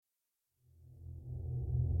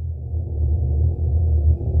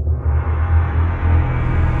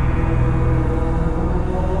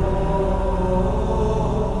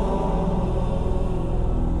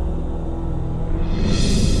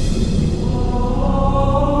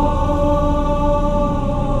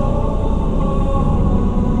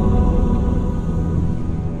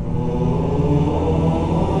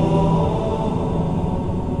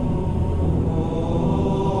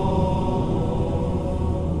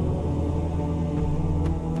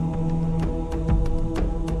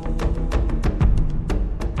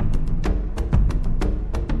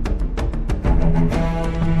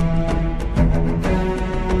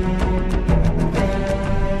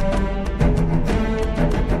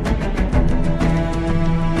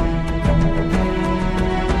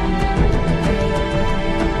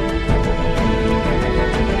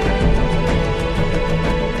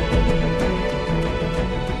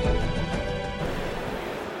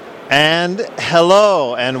And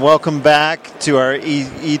hello, and welcome back to our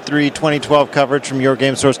E3 2012 coverage from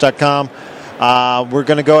YourGameSource.com. We're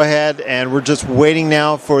going to go ahead, and we're just waiting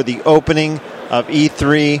now for the opening of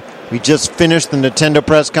E3. We just finished the Nintendo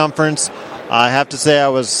press conference. I have to say I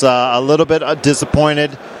was a little bit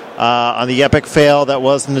disappointed on the epic fail that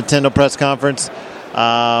was the Nintendo press conference.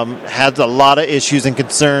 Had a lot of issues and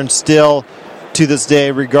concerns still to this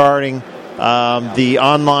day regarding the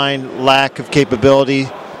online lack of capability.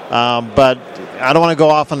 But I don't want to go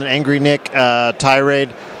off on an Angry Nick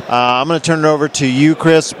tirade. I'm going to turn it over to you,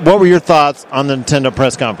 Chris. What were your thoughts on the Nintendo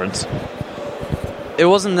press conference? It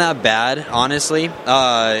wasn't that bad, honestly.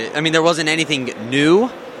 There wasn't anything new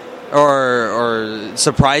or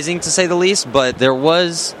surprising, to say the least, but there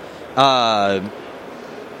were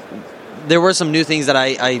some new things that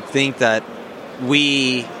I think that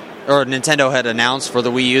Nintendo had announced for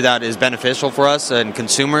the Wii U that is beneficial for us and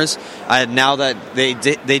consumers. Now that they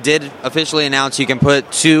did officially announce you can put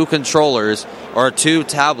 2 controllers or 2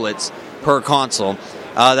 tablets per console.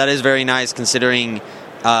 That is very nice, considering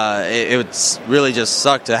it's really just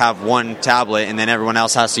sucked to have one tablet and then everyone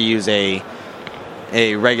else has to use a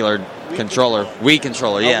regular controller. Wii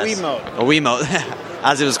controller, yes. A Wiimote,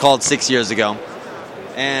 as it was called 6 years ago.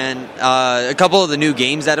 And a couple of the new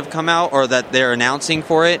games that have come out, or that they're announcing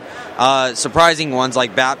for it, surprising ones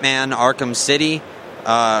like Batman Arkham City.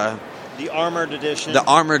 The Armored Edition. The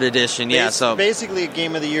Armored Edition, yeah. So basically a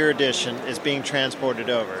Game of the Year edition is being transported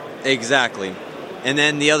over. Exactly. And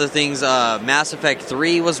then the other things, Mass Effect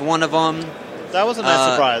 3 was one of them. That was a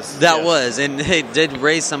nice surprise. That was, and they did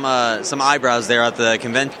raise some eyebrows there at the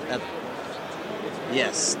convention.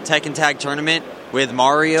 Yes, Tekken Tag Tournament with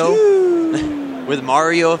Mario. With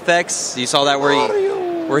Mario effects. You saw that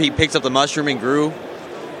where he picks up the mushroom and grew.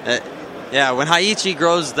 When Haiichi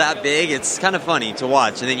grows that big, it's kind of funny to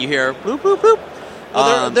watch. And then you hear boop, boop, boop.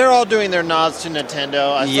 Well, they're all doing their nods to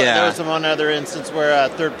Nintendo. I thought there was one other instance where a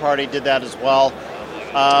third party did that as well.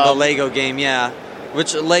 The Lego game, yeah.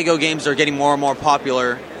 Which Lego games are getting more and more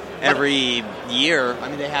popular every year. I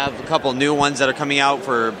mean, they have a couple new ones that are coming out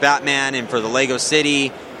for Batman and for the Lego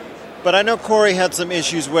City. But I know Corey had some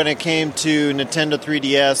issues when it came to Nintendo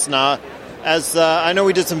 3DS. Now, as I know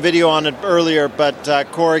we did some video on it earlier, but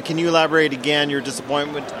Corey, can you elaborate again your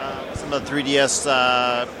disappointment with some of the 3DS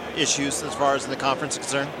issues as far as the conference is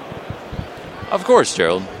concerned? Of course,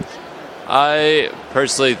 Gerald. I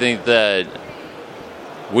personally think that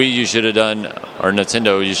Wii U should have done, or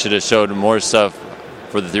Nintendo, you should have showed more stuff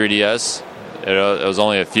for the 3DS. It was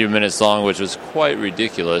only a few minutes long, which was quite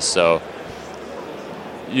ridiculous, so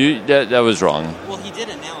that was wrong. Well, he did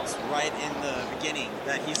announce right in the beginning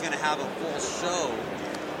that he's going to have a full show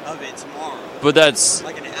of it tomorrow. But that's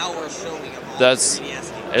like an hour showing of all the 3DS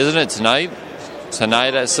games. Isn't it tonight?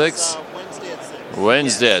 Tonight at 6? Wednesday at 6.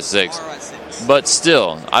 Wednesday at 6. Tomorrow at 6. But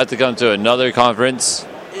still, I have to come to another conference.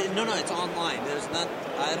 No, it's online. There's not.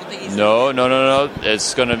 I don't think he's. No.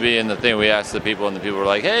 It's going to be in the thing. We asked the people, and the people were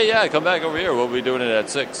like, "Hey, yeah, come back over here. We'll be doing it at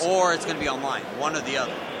 6." Or it's going to be online. One or the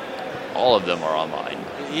other. All of them are online.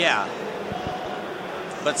 Yeah.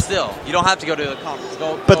 But still, you don't have to go to the conference.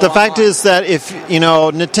 But the fact is that if,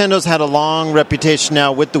 Nintendo's had a long reputation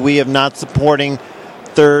now with the Wii of not supporting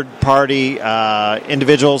third-party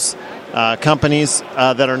individuals, companies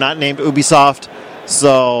that are not named Ubisoft.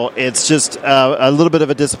 So it's just a little bit of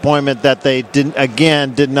a disappointment that they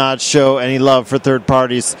did not show any love for third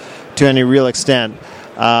parties to any real extent.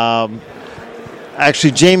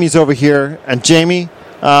 Actually, Jamie's over here. And Jamie,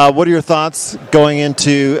 what are your thoughts going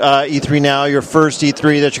into E3 now, your first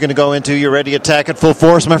E3 that you're going to go into? You're ready to attack at full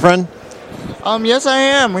force, my friend? Yes, I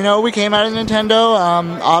am. We came out of Nintendo.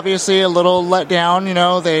 Obviously, a little let down.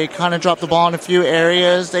 They kind of dropped the ball in a few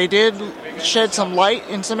areas. They did shed some light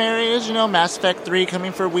in some areas. Mass Effect 3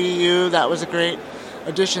 coming for Wii U. That was a great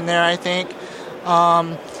addition there, I think.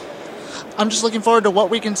 I'm just looking forward to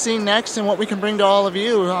what we can see next and what we can bring to all of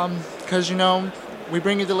you. Because, we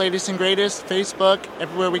bring you the latest and greatest, Facebook,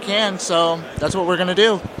 everywhere we can. So that's what we're going to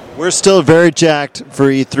do. We're still very jacked for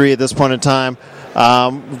E3 at this point in time.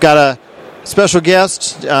 We've got a special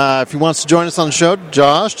guest, if he wants to join us on the show.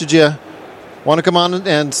 Josh, did you want to come on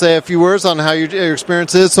and say a few words on how your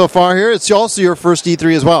experience is so far here? It's also your first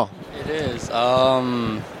E3 as well. It is.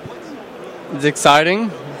 It's exciting.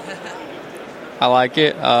 I like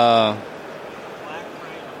it.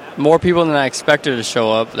 More people than I expected to show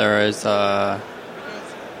up. There is.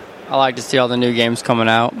 I like to see all the new games coming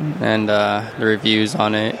out and the reviews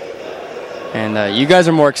on it. And you guys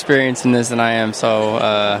are more experienced in this than I am, so.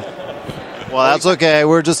 Well, that's okay.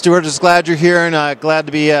 We're just glad you're here and glad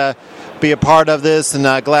to be a part of this,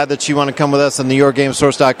 and glad that you want to come with us on the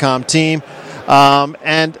YourGameSource.com team.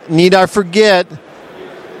 And need I forget?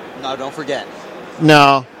 No, don't forget.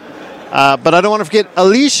 No. But I don't want to forget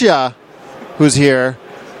Alicia, who's here.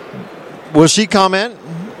 Will she comment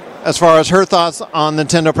as far as her thoughts on the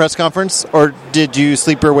Nintendo press conference, or did you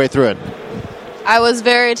sleep your way through it? I was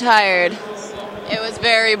very tired. It was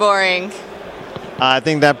very boring. I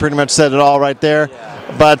think that pretty much said it all right there.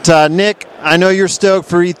 Yeah. But Nick, I know you're stoked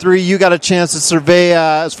for E3. You got a chance to survey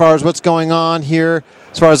as far as what's going on here,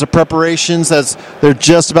 as far as the preparations, as they're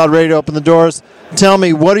just about ready to open the doors. Tell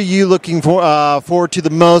me, what are you looking forward to the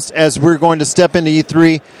most as we're going to step into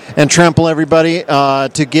E3 and trample everybody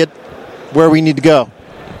to get where we need to go?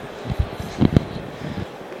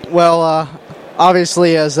 Well,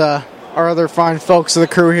 obviously, as our other fine folks of the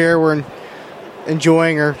crew here, we're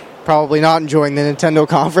enjoying or probably not enjoying the Nintendo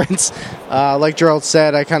conference. Like Gerald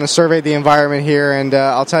said, I kind of surveyed the environment here, and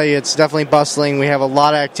I'll tell you, it's definitely bustling. We have a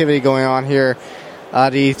lot of activity going on here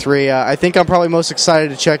at E3. I think I'm probably most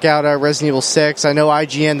excited to check out Resident Evil 6. I know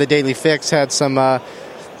IGN, the Daily Fix, had some kind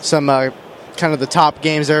of the top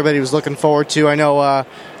games everybody was looking forward to. I know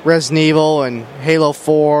Resident Evil and Halo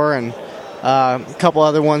 4 and a couple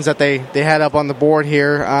other ones that they had up on the board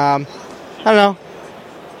here. I don't know.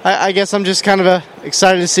 I guess I'm just kind of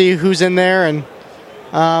excited to see who's in there, and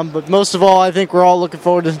but most of all, I think we're all looking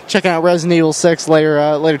forward to checking out Resident Evil 6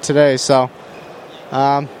 later today. So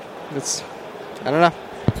it's, I don't know.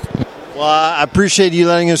 Well, I appreciate you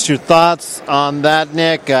letting us your thoughts on that,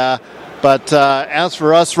 Nick. But as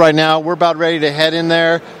for us right now, we're about ready to head in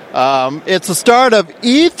there. It's the start of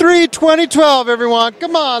E3 2012, everyone.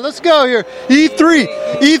 Come on, let's go here. E3,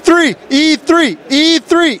 E3, E3,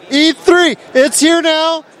 E3, E3. It's here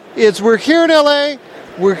now. We're here in LA.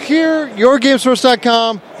 We're here,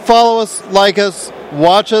 yourgamesource.com. Follow us, like us,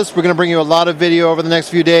 watch us. We're going to bring you a lot of video over the next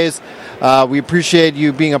few days. We appreciate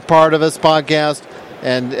you being a part of this podcast.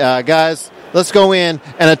 And guys, let's go in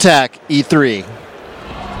and attack E3.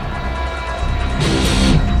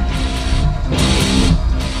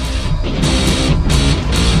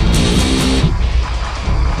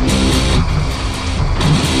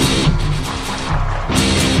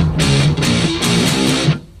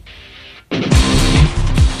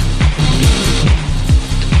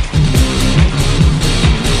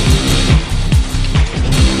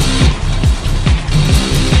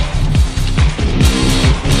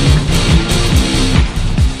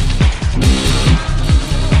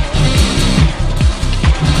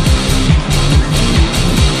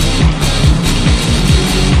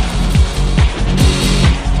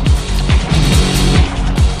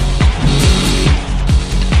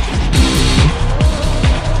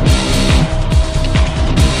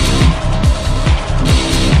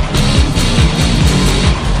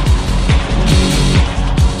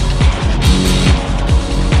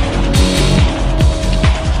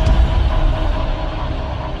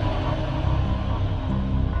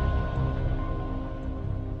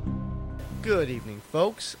 Good evening,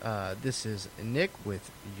 folks. This is Nick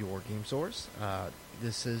with Your Game Source.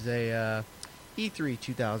 This is a E3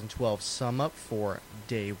 2012 sum up for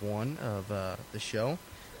day one of the show.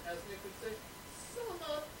 As Nick would say, sum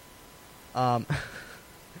up.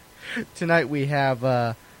 Tonight we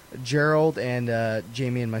have Gerald and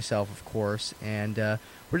Jamie and myself, of course, and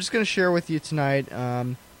we're just going to share with you tonight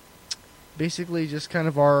basically just kind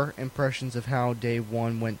of our impressions of how day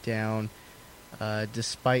one went down,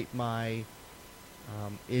 despite my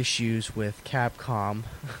issues with Capcom,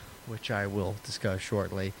 which I will discuss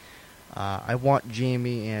shortly. I want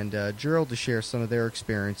Jamie and Gerald to share some of their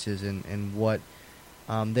experiences and what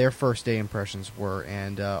their first day impressions were.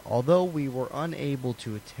 And although we were unable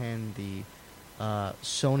to attend the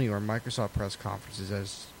Sony or Microsoft press conferences,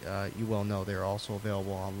 as you well know, they're also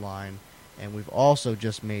available online. And we've also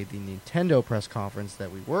just made the Nintendo press conference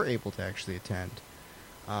that we were able to actually attend.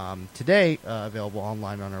 Today, available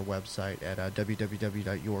online on our website at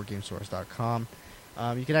www.yourgamesource.com.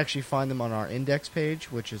 You can actually find them on our index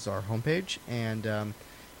page, which is our homepage, and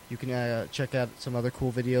you can check out some other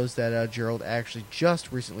cool videos that Gerald actually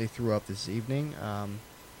just recently threw up this evening.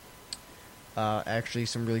 Actually,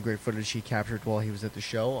 some really great footage he captured while he was at the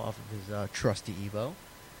show off of his trusty Evo.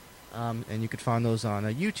 And you can find those on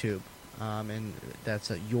YouTube. And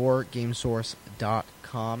that's at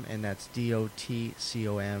yourgamesource.com, and that's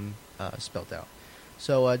DOTCOM spelled out.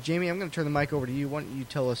 So, Jamie, I'm going to turn the mic over to you. Why don't you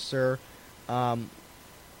tell us, sir, how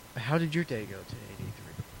did your day go today at E3?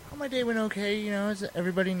 Well, my day went okay, you know, as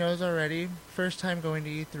everybody knows already. First time going to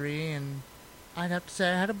E3, and I'd have to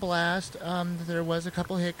say I had a blast. There was a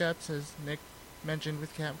couple hiccups, as Nick mentioned,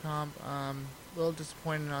 with Capcom. A little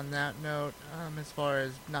disappointed on that note, as far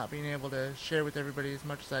as not being able to share with everybody as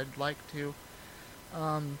much as I'd like to.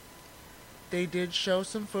 they did show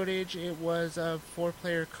some footage. It was a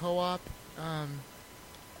 4-player co-op.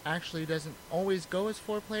 Actually doesn't always go as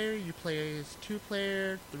 4-player. You play as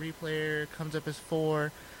 2-player, 3-player, comes up as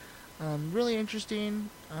 4. Really interesting.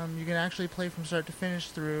 You can actually play from start to finish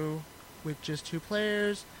through with just 2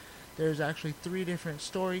 players. There's actually 3 different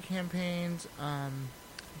story campaigns.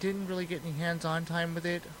 Didn't really get any hands-on time with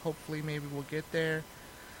it. Hopefully maybe we'll get there.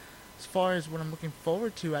 As far as what I'm looking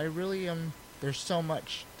forward to, I really there's so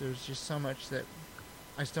much. There's just so much that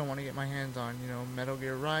I still want to get my hands on. You know, Metal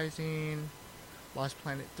Gear Rising, Lost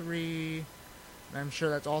Planet 3, and I'm sure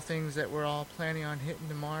that's all things that we're all planning on hitting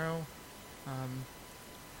tomorrow.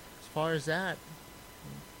 As far as that,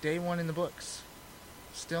 day 1 in the books.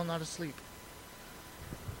 Still not asleep.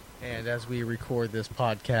 And as we record this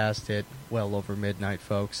podcast at well over midnight,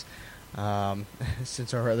 folks,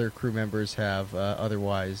 since our other crew members have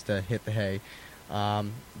otherwise hit the hay,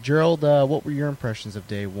 Gerald, what were your impressions of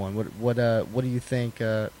day 1? What do you think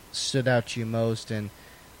stood out to you most, and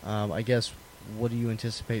I guess what do you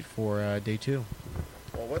anticipate for day 2?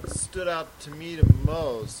 Well, what stood out to me the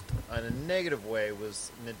most, in a negative way,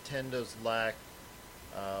 was Nintendo's lack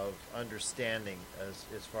of understanding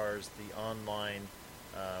as far as the online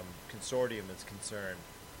consortium is concerned.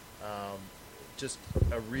 Just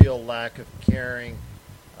a real lack of caring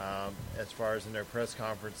as far as in their press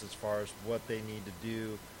conference, as far as what they need to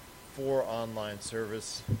do for online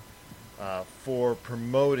service, for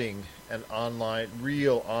promoting an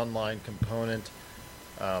real online component,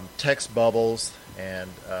 text bubbles and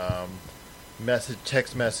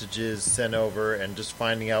text messages sent over, and just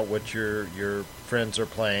finding out what your friends are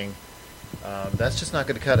playing. That's just not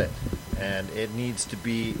going to cut it, and it needs to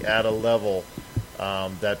be at a level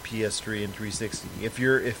that PS3 and 360. If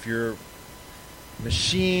your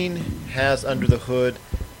machine has under the hood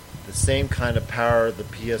the same kind of power the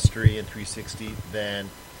PS3 and 360, then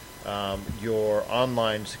your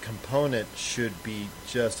online component should be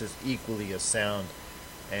just as equally as sound.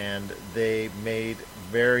 And they made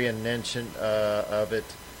very mention of it.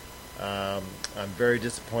 I'm very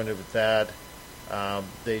disappointed with that.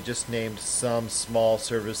 They just named some small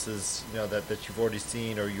services, that you've already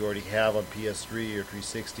seen or you already have on PS3 or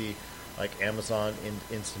 360, like Amazon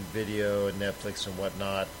Instant Video and Netflix and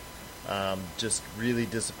whatnot. Just really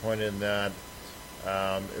disappointed in that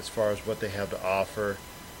as far as what they have to offer.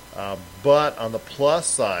 But on the plus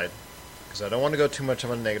side, because I don't want to go too much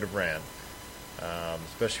on a negative rant,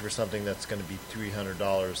 especially for something that's going to be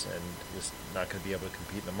 $300 and just not going to be able to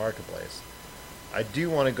compete in the marketplace, I do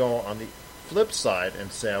want to go on the flip side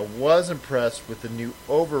and say I was impressed with the new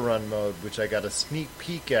Overrun mode, which I got a sneak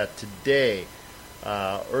peek at today,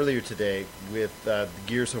 earlier today, with the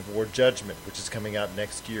Gears of War Judgment, which is coming out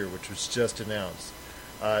next year, which was just announced.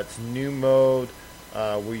 It's a new mode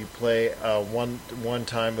where you play one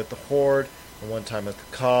time with the Horde and one time with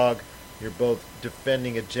the COG. You're both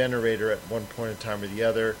defending a generator at one point in time or the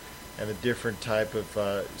other, and the different type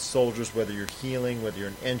of soldiers, whether you're healing, whether you're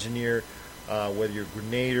an engineer, whether you're a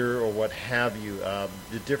grenader or what have you,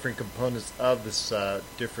 the different components of this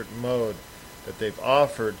different mode that they've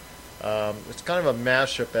offered. It's kind of a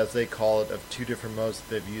mashup, as they call it, of 2 different modes that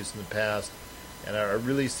they've used in the past, and I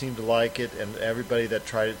really seem to like it, and everybody that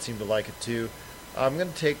tried it seemed to like it too. I'm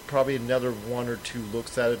going to take probably another 1 or 2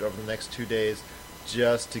 looks at it over the next 2 days,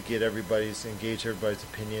 just to engage everybody's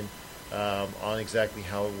opinion on exactly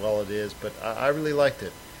how well it is. But I really liked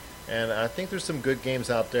it, and I think there's some good games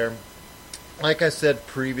out there. Like I said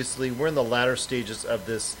previously, we're in the latter stages of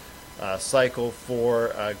this cycle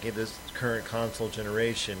for this current console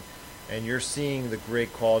generation, and you're seeing the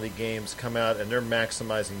great quality games come out, and they're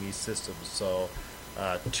maximizing these systems. So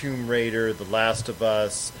Tomb Raider, The Last of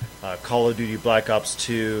Us, Call of Duty Black Ops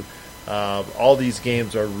 2, all these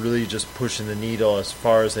games are really just pushing the needle as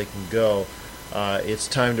far as they can go. It's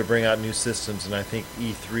time to bring out new systems, and I think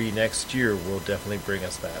E3 next year will definitely bring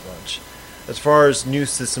us that much. As far as new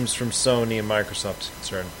systems from Sony and Microsoft is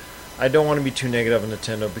concerned, I don't want to be too negative on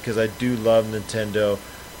Nintendo, because I do love Nintendo.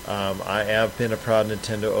 I have been a proud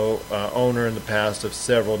Nintendo owner in the past of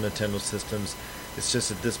several Nintendo systems. It's just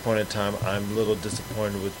at this point in time, I'm a little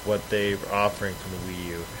disappointed with what they're offering from the Wii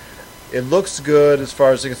U. It looks good as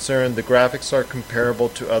far as I'm concerned. The graphics are comparable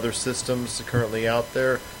to other systems currently out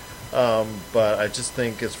there. But I just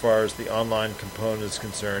think as far as the online component is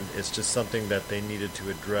concerned, it's just something that they needed to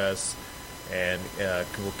address, and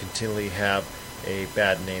will continually have a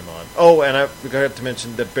bad name on. Oh, and I forgot to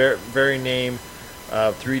mention the very name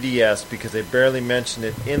of 3DS, because they barely mentioned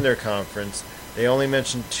it in their conference. They only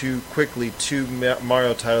mentioned 2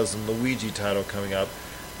 Mario titles and Luigi title coming up,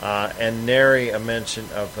 and nary a mention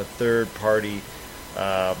of a third-party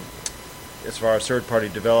as far as third-party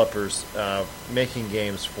developers making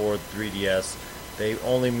games for 3DS. They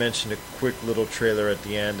only mentioned a quick little trailer at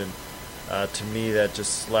the end, and to me that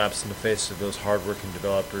just slaps in the face of those hard-working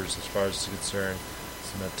developers as far as it's concerned.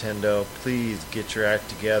 So Nintendo, please get your act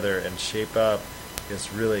together and shape up,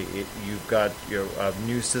 because really you've got your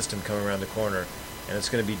new system coming around the corner, and it's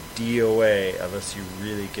going to be DOA unless you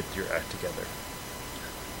really get your act together.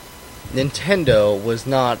 Nintendo was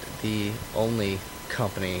not the only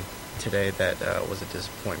company today that was a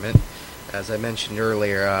disappointment. As I mentioned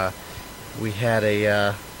earlier, we had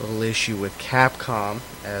a little issue with Capcom,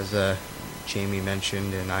 as Jamie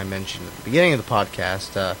mentioned and I mentioned at the beginning of the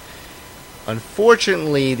podcast.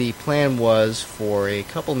 Unfortunately, the plan was for a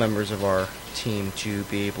couple members of our team to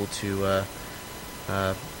be able to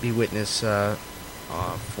be witness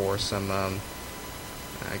for some, I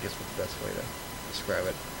guess what's the best way to describe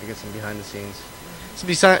it? I guess some behind the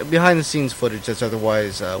scenes footage that's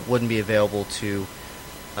otherwise wouldn't be available to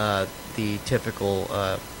the typical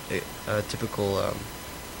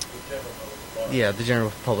the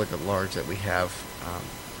general public at large that we have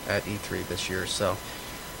at E3 this year. So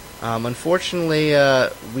unfortunately,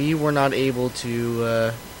 we were not able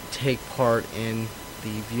to take part in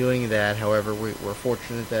the viewing of that. However, we're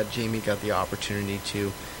fortunate that Jamie got the opportunity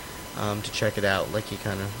to check it out, like he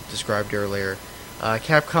kind of described earlier.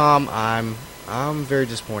 Capcom, I'm very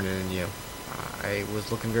disappointed in you. I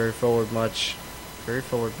was looking very forward much.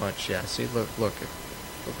 Yeah, see, look what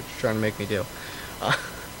you're trying to make me do.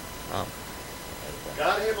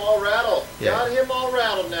 Got him all rattled. Yeah. Got him all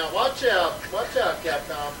rattled now. Watch out,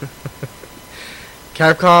 Capcom.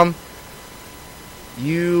 Capcom,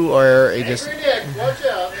 you are a Angry Nick, watch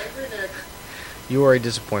out, Angry Nick. You are a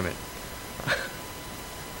disappointment.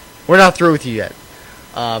 We're not through with you yet.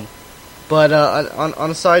 But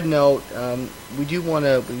on a side note, we do want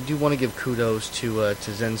to give kudos to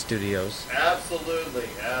Zen Studios. Absolutely.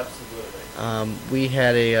 We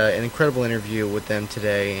had an incredible interview with them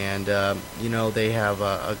today, and they have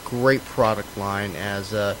a great product line,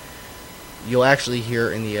 as you'll actually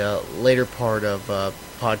hear in the later part of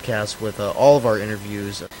podcast with all of our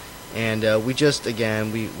interviews. And we just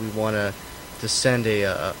we want to send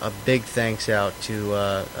a big thanks out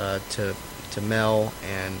to Mel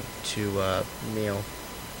and to Neil.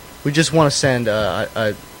 We just want to send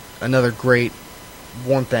another great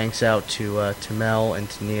warm thanks out to Mel and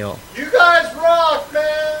to Neil. You guys rock,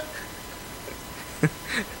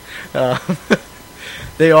 man!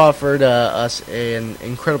 They offered us an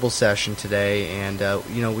incredible session today, and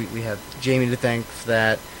we have Jamie to thank for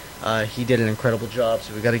that. He did an incredible job,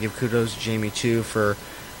 so we got to give kudos to Jamie too for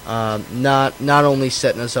not only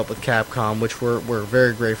setting us up with Capcom, which we're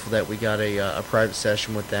very grateful that we got a private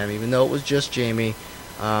session with them, even though it was just Jamie.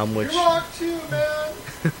 Which you rock too, man.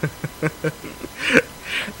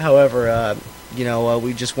 However,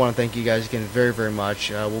 we just want to thank you guys again very, very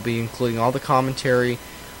much. We'll be including all the commentary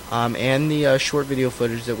and the short video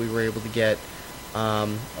footage that we were able to get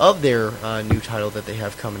of their new title that they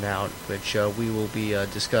have coming out, which we will be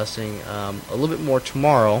discussing a little bit more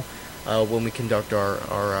tomorrow when we conduct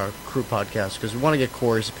our crew podcast, because we want to get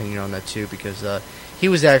Corey's opinion on that too, because he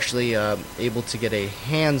was actually able to get a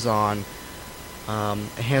hands-on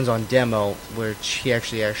demo, which he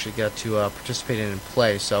actually got to participate in and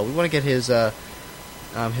play. So we want to get his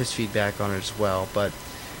feedback on it as well. But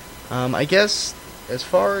I guess as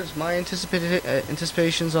far as my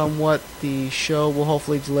anticipations on what the show will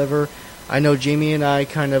hopefully deliver, I know Jamie and I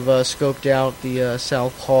kind of scoped out the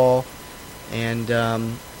South Hall, and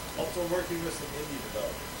also working with some indie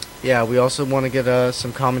developers. Yeah, we also want to get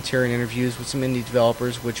some commentary and interviews with some indie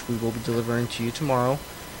developers, which we will be delivering to you tomorrow.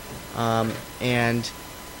 And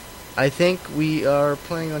I think we are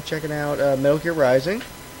planning on checking out Metal Gear Rising.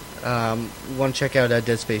 We want to check out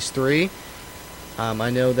Dead Space 3. I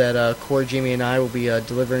know that Corey, Jamie, and I will be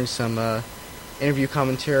delivering some interview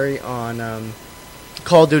commentary on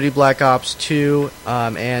Call of Duty Black Ops 2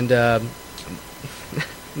 and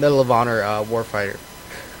Medal of Honor Warfighter.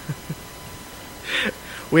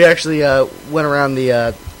 We actually went around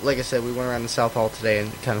like I said, we went around the South Hall today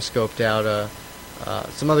and kind of scoped out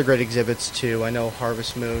some other great exhibits too. I know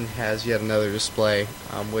Harvest Moon has yet another display,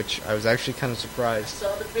 which I was actually kind of surprised. I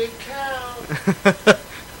saw the big cow.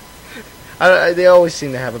 They always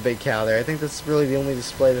seem to have a big cow there. I think that's really the only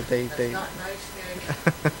display that they. That's not nice,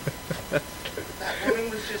 Nick. That woman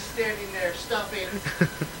was just standing there. Stop it.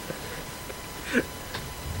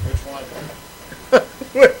 Which one?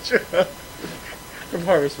 Which from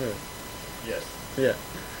Harvest Moon. Yes. Yeah.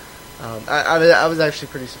 I was actually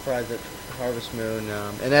pretty surprised at Harvest Moon,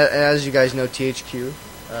 and as you guys know, THQ,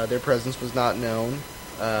 their presence was not known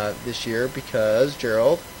this year because,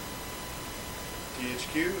 Gerald?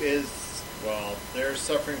 THQ is, well, they're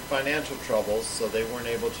suffering financial troubles, so they weren't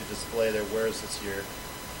able to display their wares this year.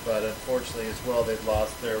 But unfortunately, as well, they've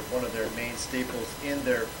lost one of their main staples in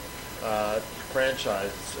their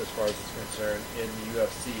franchise, as far as it's concerned, in the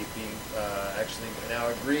UFC, being actually now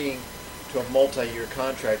agreeing to a multi-year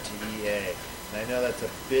contract to EA. And I know that's a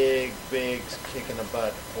big, big kick in the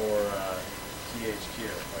butt for THQ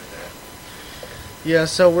right there. Yeah,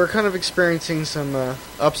 so we're kind of experiencing some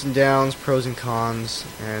ups and downs, pros and cons,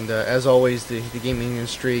 and as always, the gaming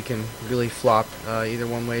industry can really flop either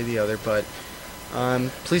one way or the other. But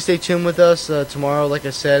please stay tuned with us tomorrow. Like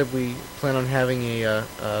I said, we plan on having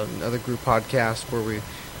another group podcast where we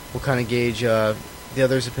will kind of gauge the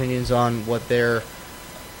others' opinions on what their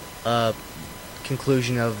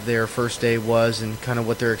conclusion of their first day was and kind of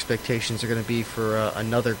what their expectations are going to be for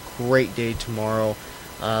another great day tomorrow.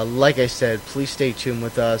 Like I said, please stay tuned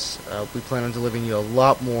with us. We plan on delivering you a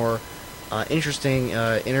lot more interesting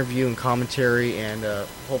interview and commentary, and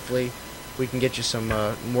hopefully we can get you some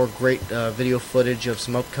more great video footage of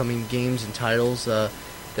some upcoming games and titles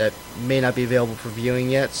that may not be available for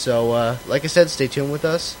viewing yet. So, like I said, stay tuned with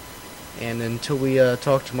us. And until we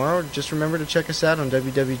talk tomorrow, just remember to check us out on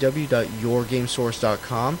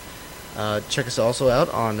www.yourgamesource.com. Check us also out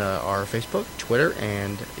on our Facebook, Twitter,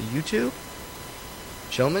 and YouTube.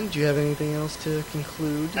 Gentlemen, do you have anything else to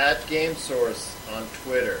conclude? At GameSource on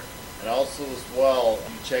Twitter. And also as well,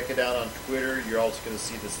 you check it out on Twitter, you're also going to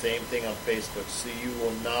see the same thing on Facebook, so you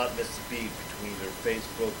will not miss a beat between either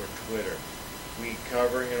Facebook or Twitter. We're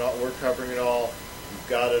covering it all. We've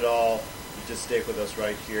got it all. You just stick with us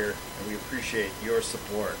right here, and we appreciate your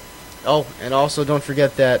support. Oh, and also don't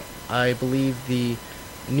forget that I believe the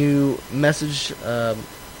new message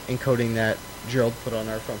encoding that Gerald put on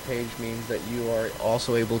our front page means that you are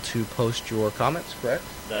also able to post your comments, correct?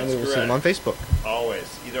 That's and we will correct. see them on Facebook.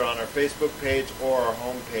 Always. Either on our Facebook page or our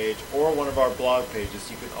home page or one of our blog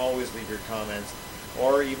pages. You can always leave your comments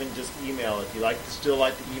or even just email. If you still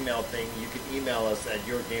like the email thing, you can email us at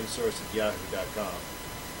yourgamesource@yahoo.com.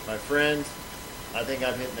 My friends, I think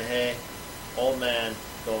I'm hitting the hay. Old man,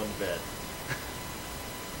 going to bed.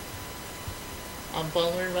 I'm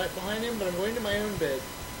following right behind him, but I'm going to my own bed.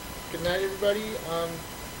 Good night, everybody.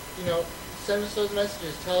 Send us those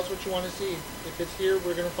messages. Tell us what you want to see. If it's here,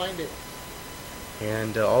 we're going to find it.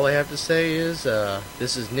 And all I have to say is,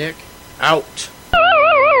 this is Nick, out.